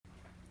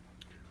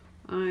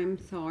I'm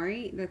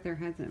sorry that there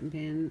hasn't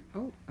been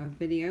a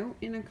video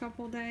in a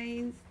couple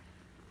days.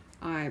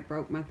 I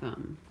broke my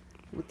thumb.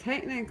 Well,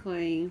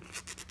 technically,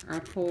 I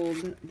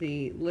pulled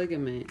the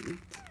ligament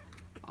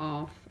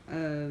off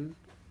of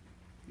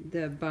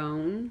the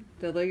bone,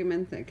 the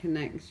ligament that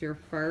connects your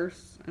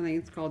first, I think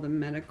it's called the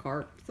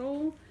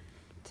metacarpal,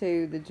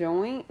 to the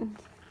joint.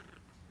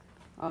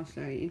 I'll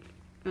show you.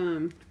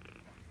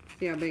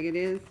 See how big it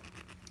is?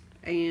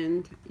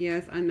 And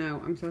yes, I know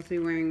I'm supposed to be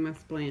wearing my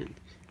splint,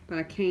 but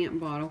I can't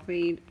bottle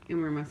feed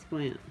and wear my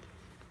splint.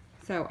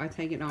 So I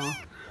take it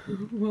off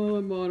while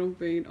I bottle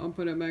feed. I'll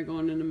put it back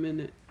on in a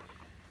minute.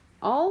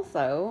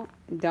 Also,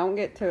 don't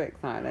get too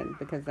excited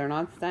because they're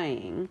not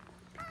staying.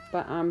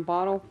 But I'm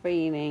bottle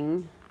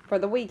feeding for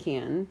the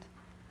weekend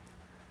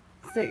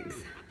 6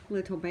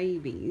 little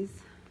babies.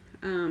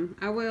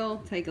 I will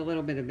take a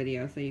little bit of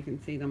video so you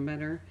can see them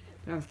better.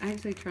 But I was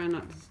actually trying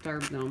not to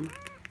disturb them.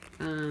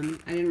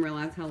 I didn't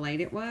realize how late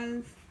it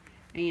was.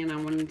 And I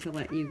wanted to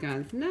let you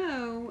guys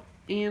know.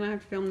 And I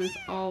have to film this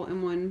all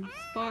in one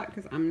spot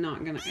because I'm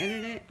not going to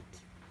edit it.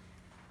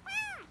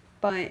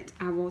 But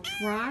I will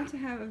try to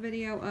have a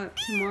video up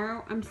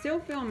tomorrow. I'm still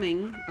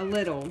filming a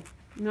little.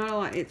 Not a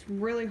lot. It's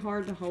really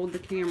hard to hold the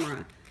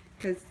camera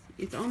because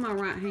it's on my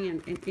right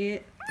hand and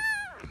it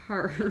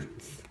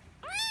hurts.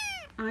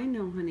 I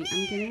know, honey.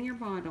 I'm getting your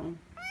bottle.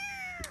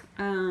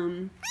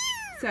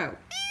 So,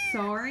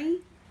 sorry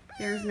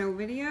there's no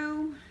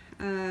video.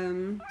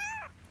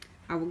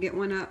 I will get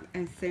one up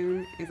as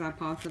soon as I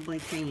possibly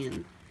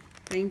can.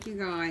 Thank you,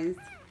 guys.